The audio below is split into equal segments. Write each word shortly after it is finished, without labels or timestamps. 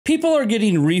People are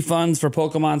getting refunds for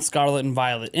Pokemon Scarlet and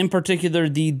Violet, in particular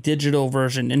the digital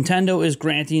version. Nintendo is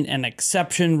granting an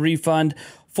exception refund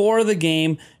for the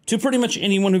game to pretty much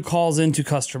anyone who calls into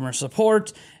customer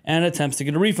support and attempts to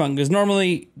get a refund, because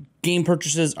normally game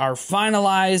purchases are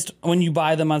finalized when you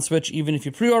buy them on Switch, even if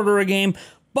you pre-order a game.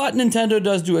 But Nintendo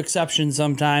does do exceptions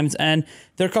sometimes, and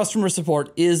their customer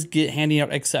support is handing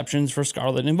out exceptions for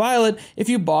Scarlet and Violet if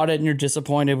you bought it and you're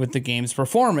disappointed with the game's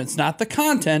performance. Not the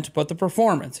content, but the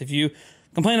performance. If you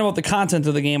complain about the content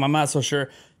of the game, I'm not so sure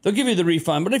they'll give you the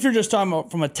refund. But if you're just talking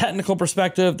about from a technical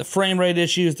perspective, the frame rate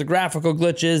issues, the graphical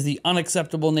glitches, the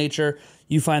unacceptable nature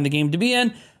you find the game to be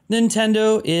in,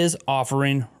 Nintendo is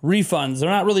offering refunds. They're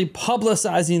not really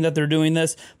publicizing that they're doing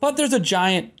this, but there's a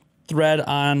giant thread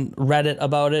on Reddit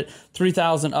about it,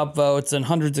 3,000 upvotes and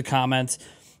hundreds of comments.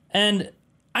 And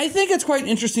I think it's quite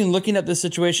interesting looking at this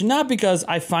situation, not because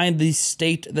I find the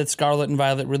state that Scarlet and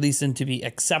Violet release in to be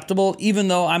acceptable, even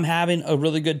though I'm having a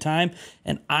really good time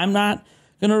and I'm not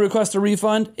going to request a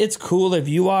refund. It's cool if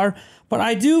you are, but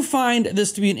I do find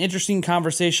this to be an interesting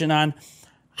conversation on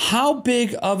how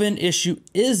big of an issue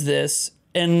is this,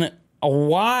 and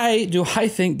why do I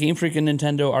think Game Freak and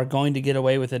Nintendo are going to get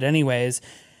away with it anyways?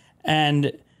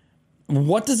 And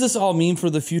what does this all mean for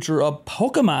the future of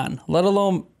Pokemon, let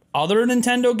alone other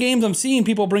Nintendo games? I'm seeing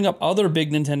people bring up other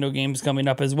big Nintendo games coming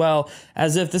up as well,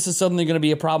 as if this is suddenly going to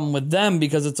be a problem with them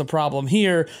because it's a problem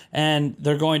here and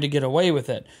they're going to get away with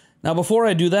it. Now, before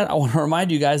I do that, I want to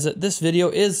remind you guys that this video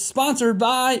is sponsored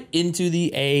by Into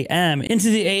the AM. Into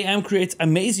the AM creates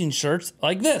amazing shirts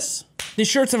like this. These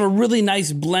shirts have a really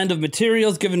nice blend of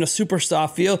materials, giving a super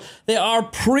soft feel. They are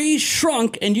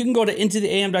pre-shrunk, and you can go to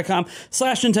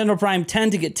intotheam.com/Nintendo Prime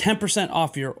 10 to get 10%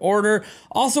 off your order.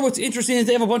 Also, what's interesting is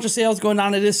they have a bunch of sales going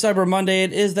on. It is Cyber Monday.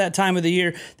 It is that time of the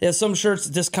year. They have some shirts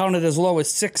discounted as low as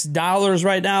 $6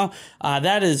 right now.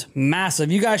 That is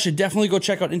massive. You guys should definitely go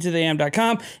check out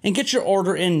intotheam.com and get your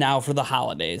order in now for the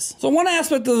holidays. So one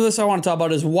aspect of this I want to talk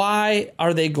about is, why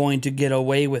are they going to get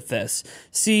away with this?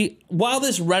 See, while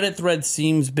this Reddit thread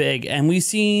seems big, and we've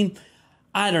seen,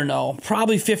 I don't know,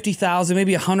 probably 50,000,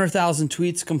 maybe 100,000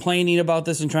 tweets complaining about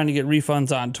this and trying to get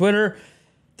refunds on Twitter,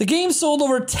 the game sold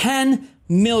over 10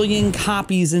 million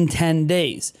copies in 10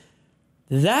 days.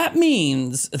 That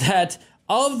means that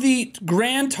of the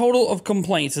grand total of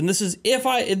complaints, and this is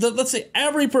let's say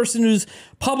every person who's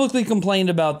publicly complained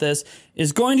about this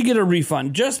is going to get a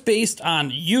refund just based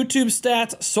on YouTube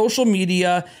stats, social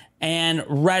media, and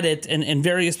Reddit and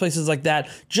various places like that,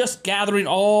 just gathering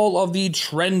all of the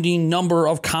trending number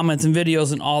of comments and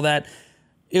videos and all that.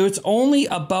 It's only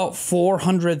about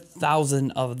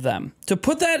 400,000 of them. To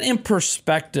put that in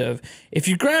perspective, if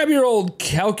you grab your old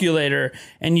calculator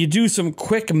and you do some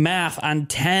quick math on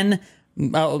 10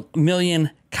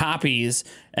 million copies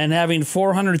and having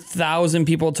 400,000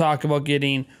 people talk about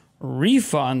getting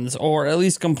refunds, or at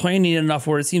least complaining enough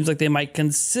where it seems like they might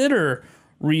consider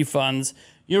refunds,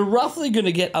 you're roughly going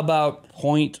to get about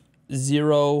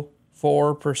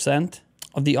 0.04%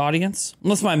 of the audience.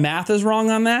 Unless my math is wrong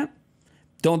on that.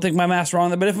 Don't think my math's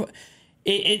wrong on that. But if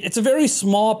it's a very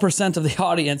small percent of the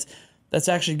audience that's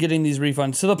actually getting these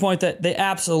refunds, to the point that they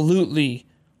absolutely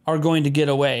are going to get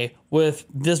away with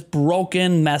this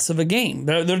broken mess of a game.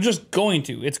 They're just going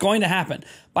to. It's going to happen.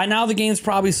 By now, the game's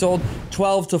probably sold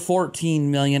 12 to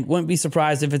 14 million. Wouldn't be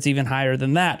surprised if it's even higher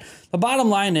than that. The bottom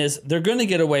line is they're going to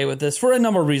get away with this for a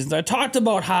number of reasons. I talked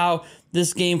about how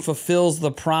this game fulfills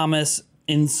the promise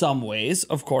in some ways.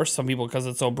 Of course, some people, because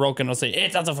it's so broken, will say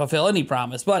it doesn't fulfill any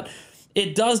promise. But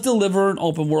it does deliver an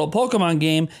open world Pokemon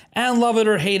game, and love it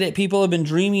or hate it, people have been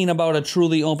dreaming about a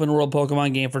truly open world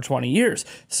Pokemon game for 20 years.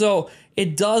 So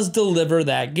it does deliver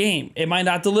that game. It might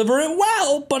not deliver it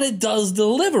well, but it does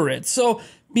deliver it. So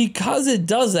because it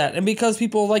does that, and because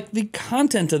people like the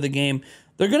content of the game,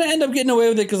 they're going to end up getting away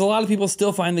with it, because a lot of people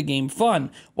still find the game fun.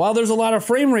 While there's a lot of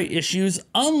frame rate issues,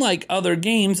 unlike other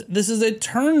games, this is a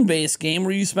turn-based game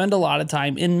where you spend a lot of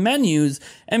time in menus.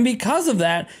 And because of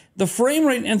that, the frame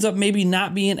rate ends up maybe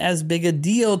not being as big a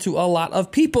deal to a lot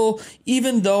of people,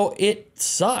 even though it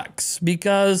sucks.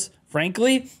 Because,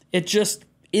 frankly, it just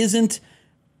isn't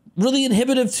really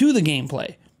inhibitive to the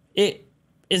gameplay. It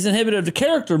is inhibitive to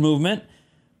character movement.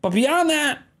 But beyond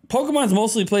that, Pokemon's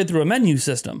mostly played through a menu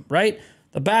system, right?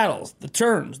 The battles, the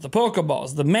turns, the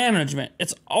Pokeballs, the management,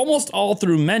 it's almost all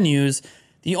through menus.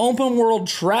 The open world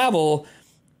travel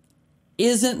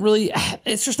isn't really,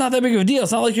 it's just not that big of a deal.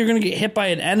 It's not like you're going to get hit by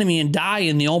an enemy and die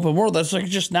in the open world. That's like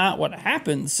just not what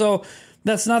happens. So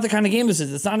That's not the kind of game this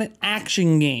is. It's not an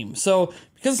action game. So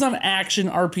because it's not an action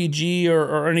RPG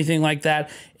or anything like that,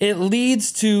 it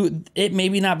leads to it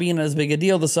maybe not being as big a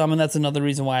deal to some, and that's another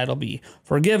reason why it'll be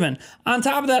forgiven. On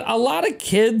top of that, a lot of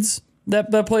kids that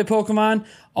play Pokemon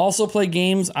also play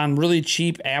games on really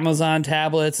cheap Amazon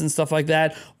tablets and stuff like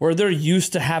that, where they're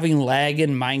used to having lag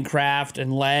in Minecraft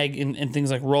and lag in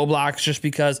things like Roblox, just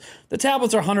because the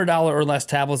tablets are $100 or less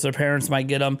tablets. Their parents might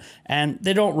get them, and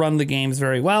they don't run the games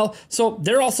very well. So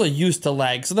they're also used to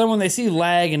lag. So then when they see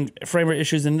lag and frame rate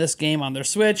issues in this game on their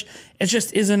Switch, it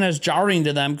just isn't as jarring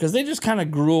to them because they just kind of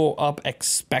grew up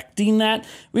expecting that.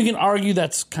 We can argue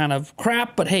that's kind of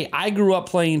crap, but hey, I grew up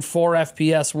playing 4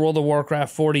 FPS World of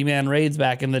Warcraft 40-man raids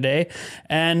back in the day,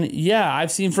 and yeah,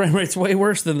 I've seen frame rates way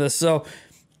worse than this. So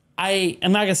I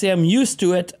am not gonna say I'm used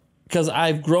to it because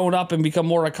I've grown up and become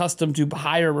more accustomed to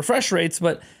higher refresh rates,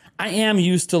 but I am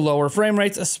used to lower frame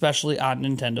rates, especially on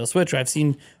Nintendo Switch. I've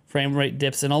seen frame rate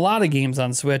dips in a lot of games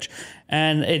on Switch,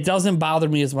 and it doesn't bother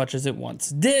me as much as it once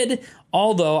did,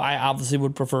 although I obviously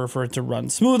would prefer for it to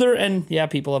run smoother, and yeah,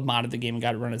 people have modded the game and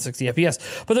got it run at 60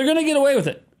 FPS, but they're gonna get away with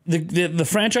it. The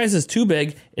franchise is too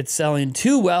big, it's selling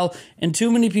too well, and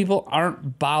too many people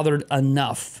aren't bothered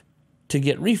enough to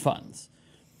get refunds.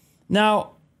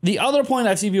 Now, the other point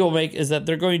I've seen people make is that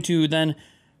they're going to then,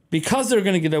 because they're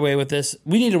going to get away with this,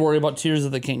 we need to worry about Tears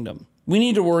of the Kingdom. We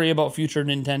need to worry about future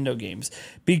Nintendo games,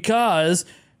 because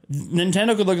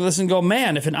Nintendo could look at this and go,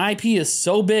 man, if an IP is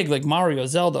so big like Mario,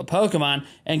 Zelda, Pokemon,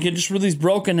 and can just release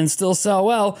broken and still sell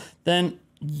well, then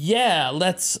yeah,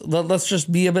 let's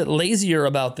just be a bit lazier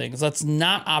about things. Let's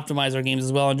not optimize our games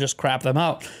as well and just crap them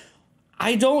out.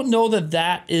 I don't know that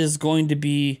that is going to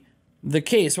be the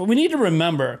case. What we need to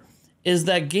remember is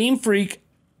that Game Freak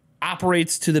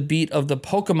operates to the beat of the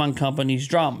Pokemon Company's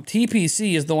drum.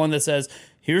 TPC is the one that says,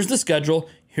 here's the schedule,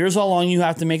 here's how long you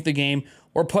have to make the game,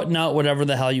 or putting out whatever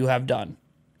the hell you have done.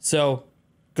 So,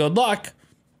 good luck.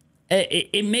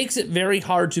 It makes it very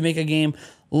hard to make a game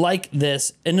like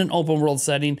this in an open world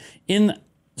setting in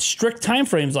strict time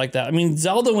frames like that. I mean,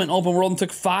 Zelda went open world and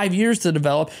took 5 years to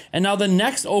develop, and now the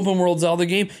next open world Zelda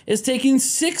game is taking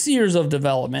 6 years of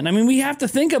development. I mean, we have to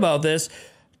think about this.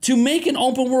 To make an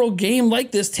open world game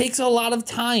like this takes a lot of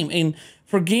time, and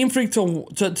for Game Freak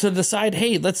to decide,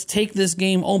 hey, let's take this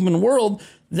game open world,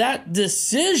 that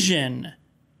decision,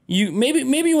 maybe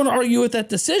you want to argue with that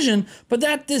decision, but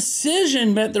that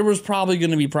decision meant there was probably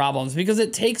going to be problems because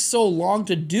it takes so long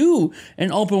to do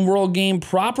an open world game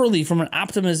properly from an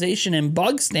optimization and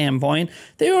bug standpoint.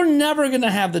 They were never going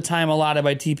to have the time allotted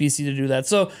by TPC to do that.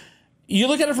 So you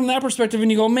look at it from that perspective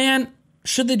and you go, man,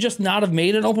 should they just not have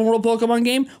made an open world Pokemon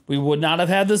game? We would not have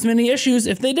had this many issues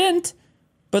if they didn't.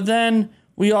 But then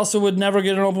we also would never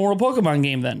get an open world Pokemon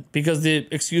game then, because the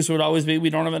excuse would always be we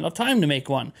don't have enough time to make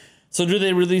one. So do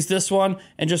they release this one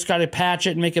and just kind of patch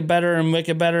it and make it better and make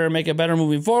it better and make it better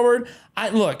moving forward?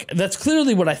 Look, that's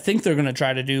clearly what I think they're going to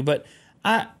try to do, but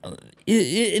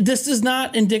this is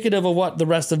not indicative of what the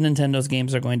rest of Nintendo's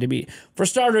games are going to be. For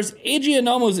starters, Eiji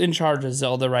Anomu's in charge of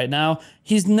Zelda right now.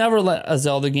 He's never let a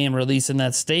Zelda game release in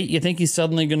that state. You think he's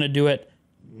suddenly going to do it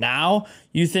now?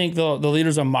 You think the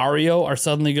leaders of Mario are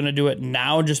suddenly going to do it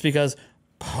now just because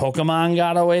Pokemon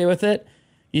got away with it?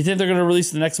 You think they're going to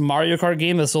release the next Mario Kart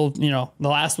game that sold, the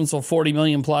last one sold 40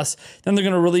 million plus? Then they're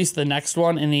going to release the next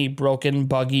one in a broken,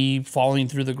 buggy, falling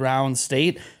through the ground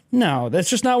state? No, that's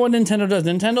just not what Nintendo does.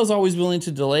 Nintendo's always willing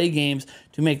to delay games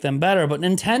to make them better, but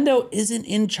Nintendo isn't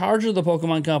in charge of the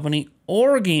Pokemon Company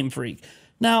or Game Freak.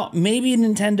 Now, maybe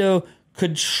Nintendo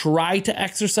could try to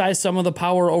exercise some of the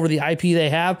power over the IP they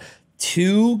have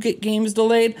to get games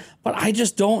delayed, but I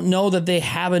just don't know that they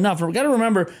have enough. We've got to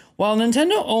remember, while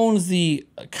Nintendo owns the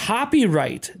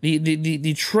copyright,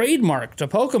 the trademark to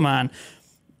Pokemon,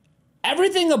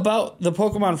 everything about the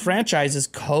Pokemon franchise is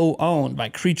co-owned by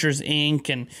Creatures Inc.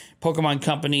 and Pokemon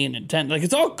Company and Nintendo. Like,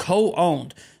 it's all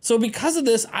co-owned. So because of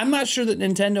this, I'm not sure that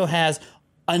Nintendo has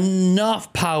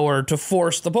enough power to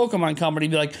force the Pokemon Company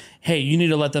to be like, hey, you need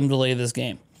to let them delay this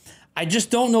game. I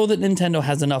just don't know that Nintendo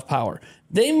has enough power.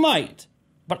 They might,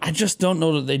 but I just don't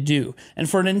know that they do. And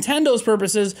for Nintendo's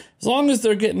purposes, as long as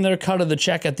they're getting their cut of the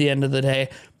check at the end of the day,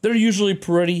 they're usually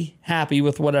pretty happy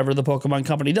with whatever the Pokemon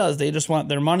Company does. They just want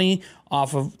their money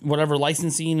off of whatever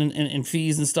licensing and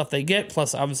fees and stuff they get.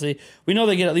 Plus, obviously, we know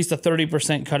they get at least a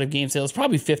 30% cut of game sales,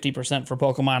 probably 50% for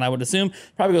Pokemon, I would assume.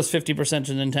 Probably goes 50%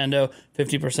 to Nintendo,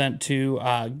 50% to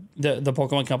the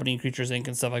Pokemon Company and Creatures Inc.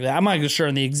 and stuff like that. I'm not sure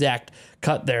on the exact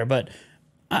cut there, but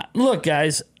look,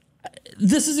 guys,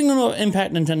 this isn't going to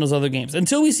impact Nintendo's other games.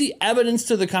 Until we see evidence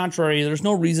to the contrary, there's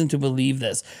no reason to believe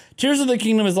this. Tears of the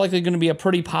Kingdom is likely going to be a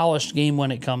pretty polished game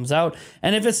when it comes out.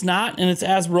 And if it's not, and it's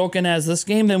as broken as this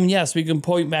game, then yes, we can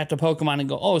point back to Pokemon and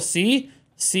go, oh, see,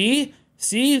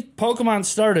 Pokemon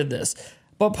started this.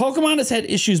 But Pokemon has had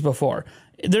issues before.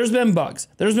 There's been bugs.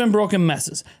 There's been broken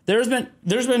messes. There's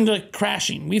been like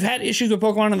crashing. We've had issues with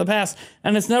Pokemon in the past,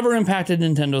 and it's never impacted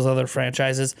Nintendo's other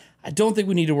franchises. I don't think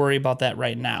we need to worry about that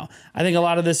right now. I think a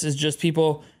lot of this is just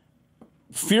people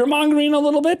fear-mongering a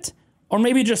little bit, or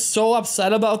maybe just so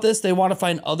upset about this they want to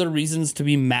find other reasons to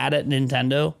be mad at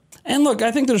Nintendo. And look,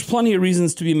 I think there's plenty of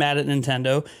reasons to be mad at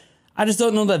Nintendo. I just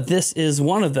don't know that this is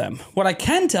one of them. What I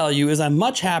can tell you is I'm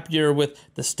much happier with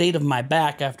the state of my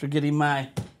back after getting my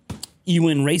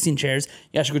Ewin racing chairs.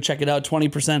 You guys should go check it out.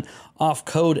 20% off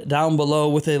code down below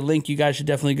with a link. You guys should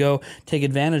definitely go take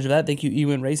advantage of that. Thank you,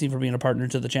 Ewin Racing, for being a partner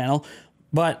to the channel.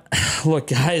 But look,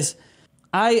 guys,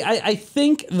 I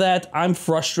think that I'm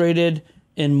frustrated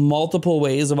in multiple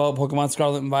ways about Pokemon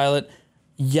Scarlet and Violet,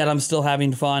 yet I'm still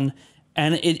having fun.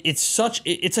 And it's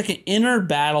like an inner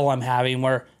battle I'm having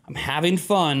where I'm having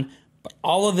fun, but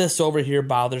all of this over here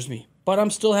bothers me. But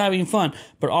I'm still having fun.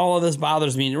 But all of this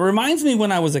bothers me. It reminds me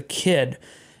when I was a kid.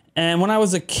 And when I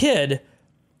was a kid,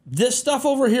 this stuff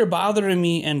over here bothering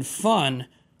me and fun,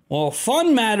 well,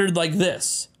 fun mattered like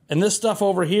this. And this stuff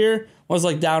over here was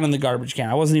like down in the garbage can.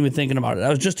 I wasn't even thinking about it. I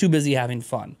was just too busy having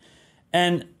fun.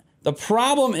 And the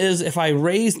problem is if I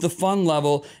raise the fun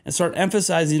level and start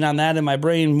emphasizing on that in my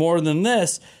brain more than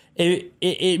this,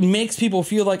 it makes people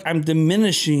feel like I'm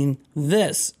diminishing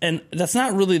this. And that's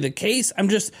not really the case.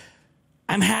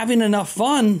 I'm having enough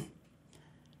fun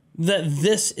that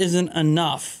this isn't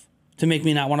enough to make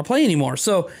me not want to play anymore.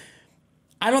 So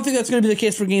I don't think that's going to be the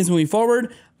case for games moving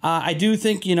forward. I do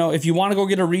think, you know, if you want to go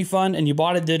get a refund and you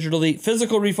bought it digitally,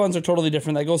 physical refunds are totally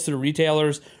different. That goes to the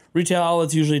retailers. Retail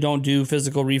outlets usually don't do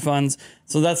physical refunds.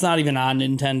 So that's not even on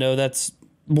Nintendo. That's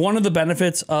one of the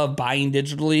benefits of buying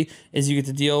digitally is you get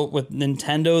to deal with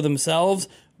Nintendo themselves,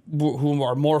 who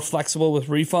are more flexible with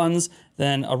refunds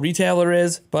than a retailer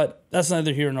is, but that's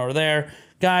neither here nor there.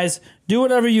 Guys, do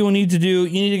whatever you need to do.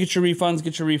 You need to get your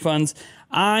refunds,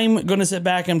 I'm going to sit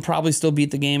back and probably still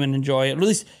beat the game and enjoy it, or at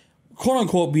least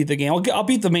quote-unquote beat the game. I'll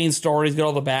beat the main stories, get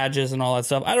all the badges and all that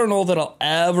stuff. I don't know that I'll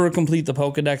ever complete the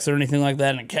Pokedex or anything like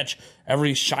that and catch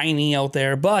every shiny out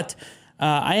there, but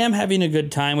I am having a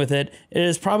good time with it. It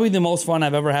is probably the most fun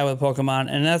I've ever had with Pokemon,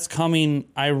 and that's coming,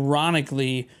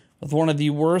 ironically, with one of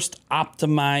the worst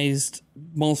optimized,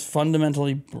 most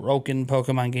fundamentally broken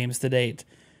Pokemon games to date.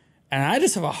 And I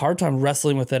just have a hard time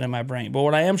wrestling with it in my brain. But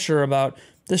what I am sure about,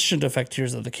 this shouldn't affect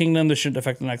Tears of the Kingdom. This shouldn't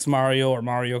affect the next Mario or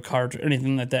Mario Kart or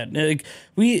anything like that. Like,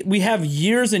 we have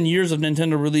years and years of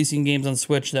Nintendo releasing games on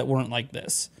Switch that weren't like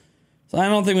this. So I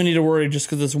don't think we need to worry just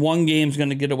because this one game's going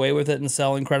to get away with it and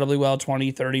sell incredibly well,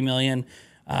 20, 30 million,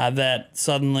 that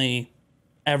suddenly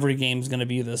every game's going to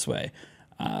be this way.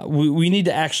 We need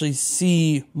to actually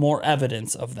see more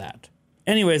evidence of that.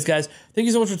 Anyways, guys, thank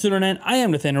you so much for tuning in. I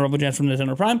am Nathaniel RoboJans from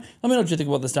Nintendo Prime. Let me know what you think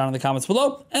about this down in the comments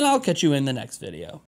below, and I'll catch you in the next video.